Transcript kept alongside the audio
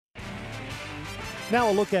Now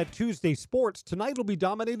a look at Tuesday sports. Tonight will be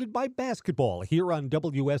dominated by basketball. Here on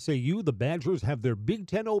WSAU, the Badgers have their Big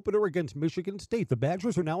Ten opener against Michigan State. The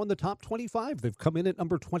Badgers are now in the top 25. They've come in at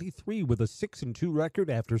number 23 with a 6-2 record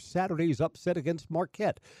after Saturday's upset against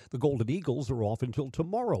Marquette. The Golden Eagles are off until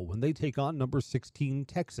tomorrow when they take on number 16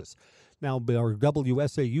 Texas. Now, our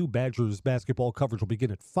WSAU Badgers basketball coverage will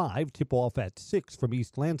begin at 5, tip-off at 6 from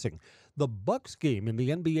East Lansing. The Bucks game in the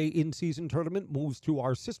NBA in-season tournament moves to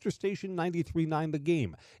our sister station 93.9 The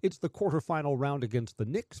Game. It's the quarterfinal round against the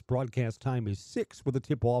Knicks. Broadcast time is 6 with a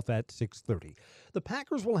tip-off at 6:30. The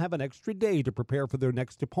Packers will have an extra day to prepare for their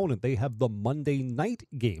next opponent. They have the Monday night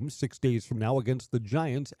game 6 days from now against the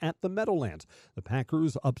Giants at the Meadowlands. The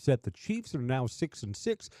Packers upset the Chiefs and are now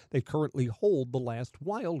 6-6. They currently hold the last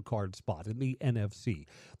wild card spot in the NFC.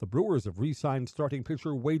 The Brewers have re-signed starting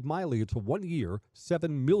pitcher Wade Miley. It's a 1-year, $7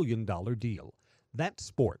 million deal. That's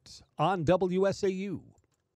sports on WSAU.